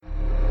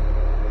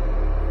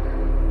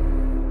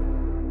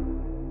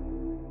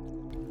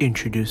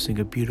Introducing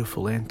a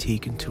beautiful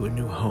antique into a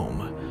new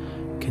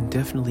home can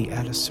definitely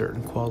add a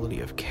certain quality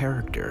of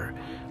character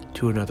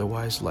to an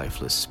otherwise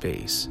lifeless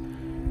space.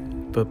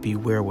 But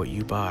beware what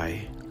you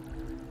buy.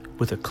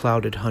 With a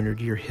clouded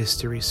 100-year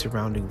history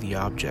surrounding the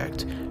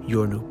object,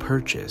 your new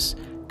purchase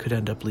could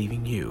end up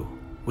leaving you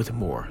with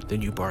more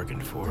than you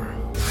bargained for.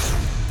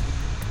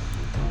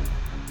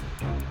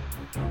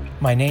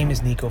 My name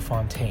is Nico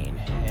Fontaine,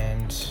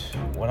 and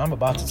what I'm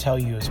about to tell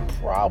you is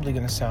probably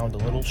going to sound a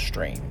little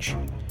strange.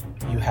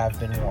 You have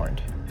been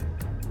warned.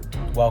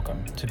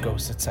 Welcome to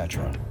Ghosts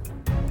Etc.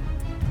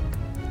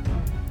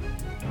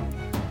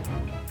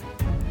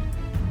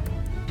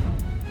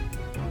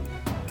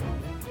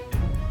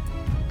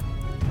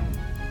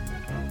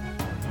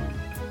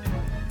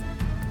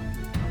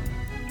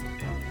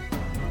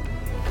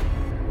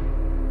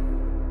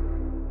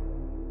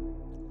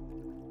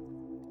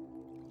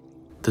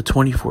 The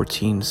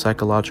 2014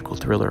 psychological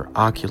thriller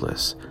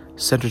OCULUS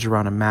centers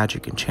around a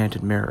magic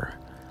enchanted mirror.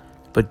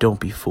 But don't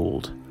be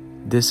fooled.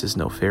 This is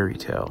no fairy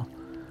tale.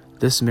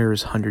 This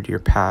mirror's 100-year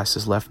past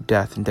has left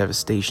death and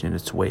devastation in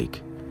its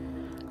wake.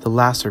 The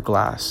Lasser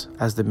Glass,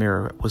 as the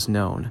mirror was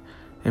known,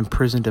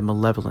 imprisoned a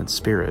malevolent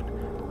spirit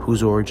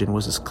whose origin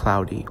was as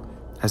cloudy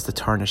as the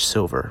tarnished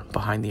silver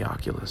behind the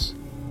oculus.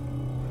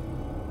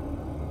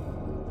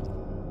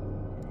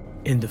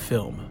 In the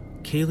film,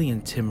 Kaylee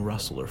and Tim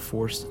Russell are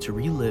forced to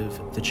relive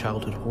the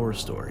childhood horror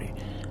story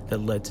that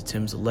led to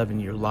Tim's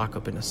 11-year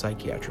lockup in a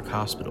psychiatric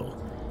hospital.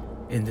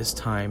 In this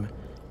time,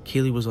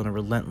 Kaylee was on a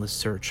relentless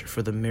search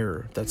for the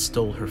mirror that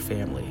stole her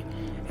family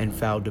and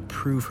vowed to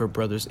prove her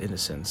brother's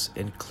innocence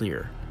and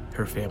clear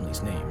her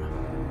family's name.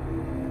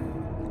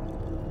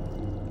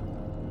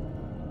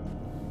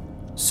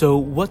 So,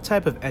 what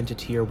type of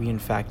entity are we in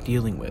fact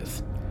dealing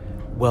with?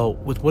 Well,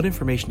 with what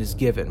information is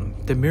given,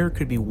 the mirror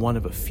could be one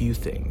of a few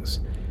things.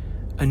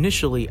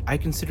 Initially, I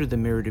considered the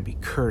mirror to be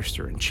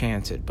cursed or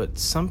enchanted, but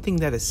something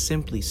that is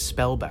simply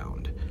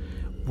spellbound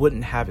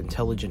wouldn't have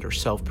intelligent or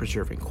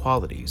self-preserving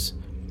qualities.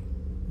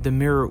 The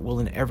mirror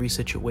will in every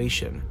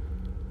situation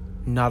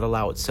not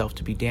allow itself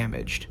to be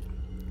damaged,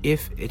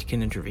 if it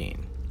can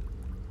intervene.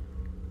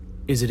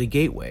 Is it a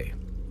gateway?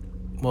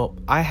 Well,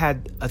 I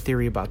had a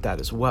theory about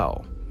that as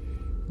well,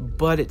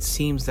 but it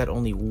seems that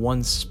only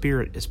one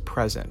spirit is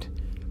present,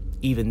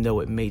 even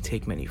though it may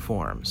take many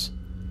forms.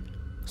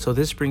 So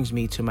this brings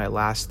me to my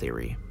last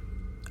theory,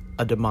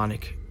 a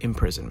demonic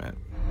imprisonment.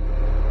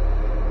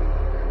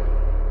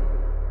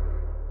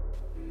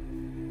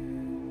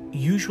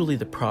 Usually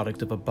the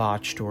product of a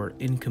botched or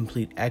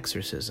incomplete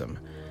exorcism,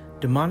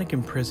 demonic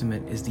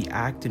imprisonment is the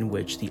act in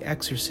which the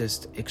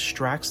exorcist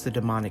extracts the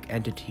demonic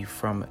entity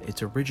from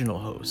its original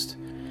host.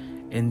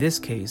 In this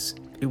case,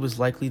 it was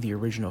likely the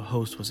original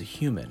host was a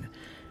human,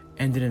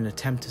 and in an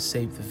attempt to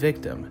save the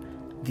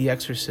victim, the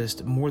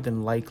exorcist more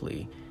than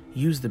likely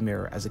used the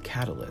mirror as a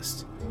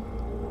catalyst.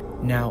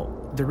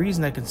 Now, the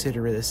reason I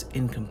consider this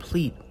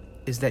incomplete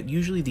is that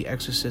usually the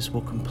exorcist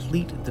will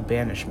complete the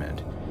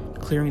banishment,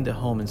 clearing the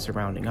home and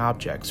surrounding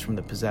objects from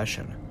the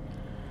possession.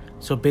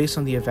 So based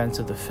on the events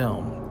of the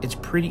film, it's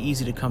pretty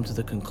easy to come to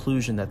the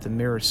conclusion that the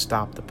mirror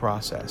stopped the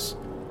process,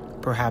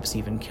 perhaps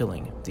even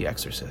killing the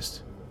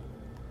exorcist.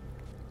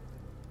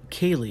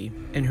 Kaylee,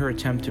 in her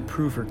attempt to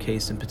prove her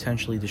case and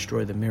potentially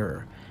destroy the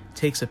mirror,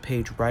 takes a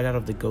page right out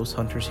of the Ghost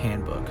Hunter's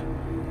handbook.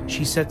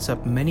 She sets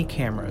up many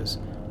cameras,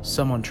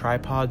 some on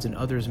tripods and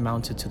others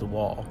mounted to the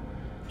wall.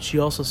 She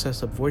also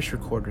sets up voice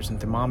recorders and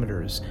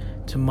thermometers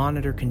to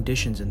monitor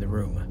conditions in the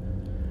room.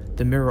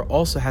 The mirror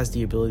also has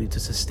the ability to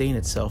sustain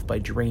itself by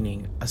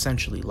draining,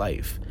 essentially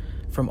life,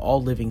 from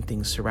all living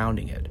things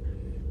surrounding it.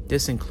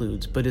 This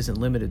includes, but isn't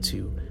limited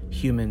to,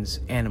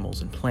 humans,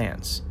 animals, and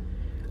plants.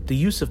 The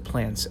use of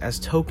plants as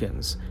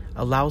tokens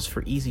allows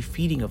for easy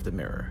feeding of the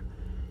mirror.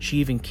 She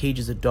even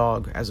cages a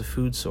dog as a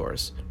food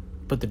source,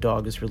 but the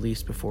dog is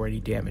released before any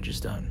damage is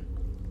done.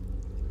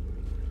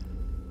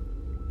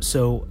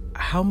 So,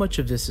 how much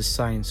of this is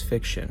science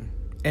fiction,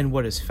 and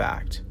what is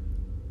fact?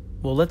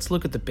 Well, let's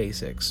look at the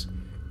basics.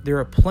 There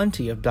are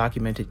plenty of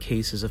documented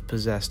cases of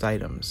possessed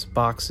items,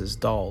 boxes,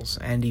 dolls,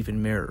 and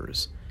even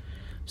mirrors.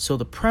 So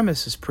the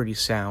premise is pretty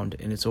sound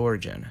in its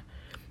origin.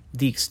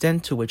 The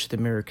extent to which the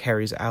mirror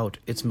carries out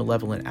its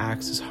malevolent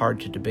acts is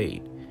hard to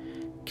debate,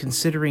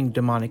 considering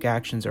demonic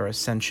actions are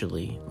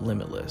essentially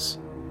limitless.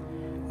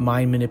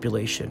 Mind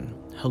manipulation,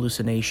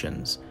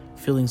 hallucinations,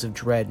 feelings of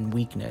dread and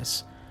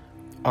weakness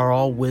are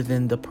all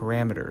within the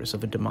parameters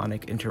of a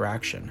demonic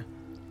interaction.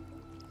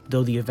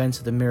 Though the events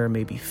of the mirror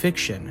may be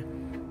fiction,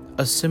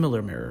 a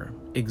similar mirror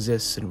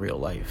exists in real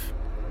life.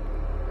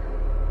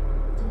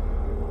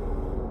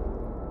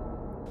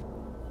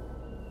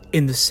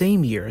 In the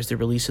same year as the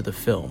release of the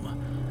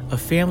film, a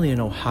family in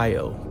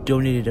Ohio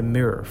donated a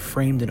mirror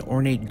framed in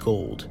ornate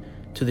gold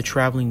to the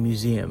Traveling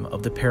Museum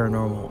of the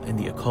Paranormal and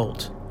the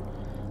Occult.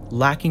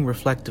 Lacking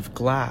reflective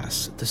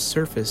glass, the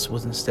surface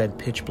was instead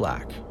pitch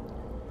black.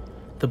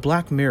 The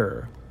black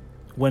mirror,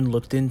 when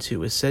looked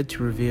into, is said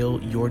to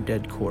reveal your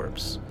dead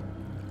corpse.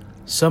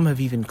 Some have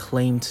even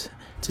claimed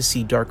to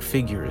see dark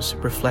figures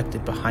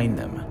reflected behind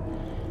them.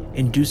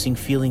 inducing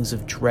feelings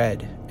of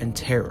dread and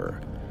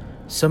terror.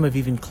 Some have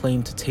even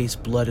claimed to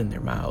taste blood in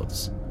their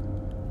mouths.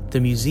 The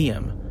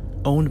museum,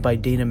 owned by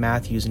Dana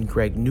Matthews and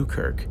Greg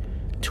Newkirk,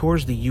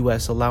 tours the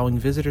U.S., allowing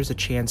visitors a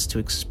chance to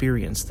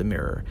experience the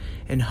mirror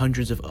and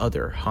hundreds of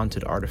other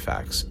haunted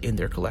artifacts in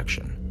their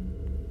collection.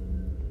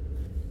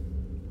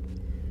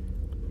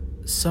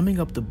 Summing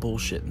up the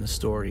bullshit in the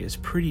story is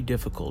pretty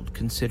difficult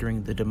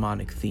considering the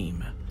demonic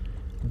theme,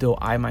 though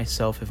I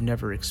myself have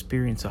never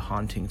experienced a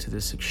haunting to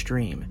this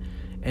extreme,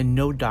 and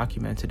no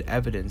documented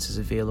evidence is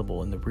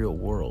available in the real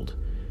world.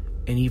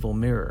 An evil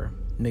mirror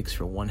makes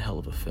for one hell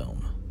of a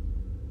film.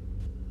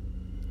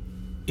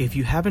 If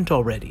you haven't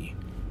already,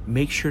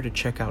 make sure to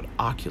check out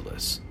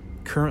OCULUS,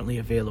 currently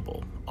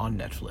available on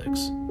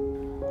Netflix.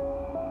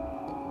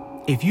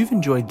 If you've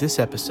enjoyed this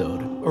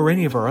episode or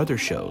any of our other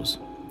shows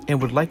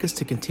and would like us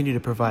to continue to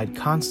provide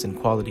constant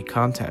quality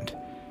content,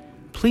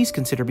 please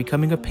consider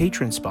becoming a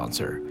patron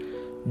sponsor.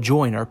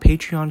 Join our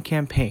Patreon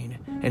campaign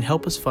and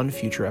help us fund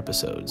future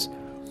episodes.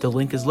 The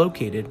link is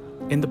located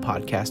in the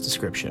podcast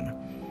description.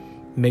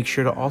 Make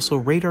sure to also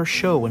rate our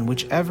show in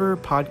whichever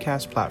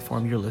podcast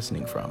platform you're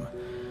listening from,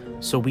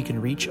 so we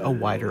can reach a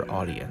wider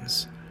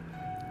audience.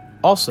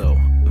 Also,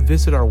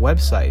 visit our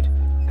website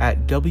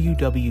at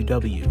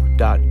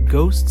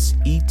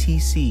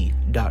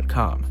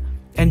www.ghostsetc.com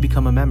and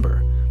become a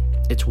member.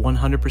 It's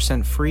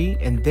 100% free,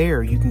 and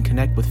there you can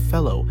connect with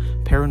fellow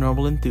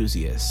paranormal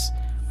enthusiasts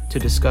to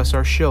discuss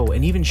our show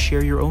and even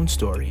share your own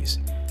stories.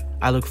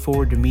 I look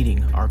forward to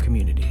meeting our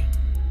community.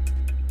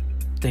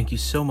 Thank you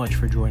so much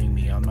for joining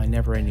me on my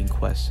never-ending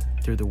quest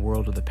through the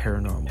world of the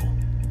paranormal.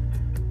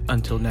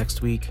 Until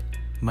next week,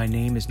 my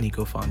name is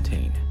Nico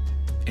Fontaine,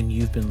 and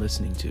you've been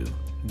listening to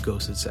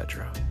Ghosts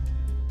Etc.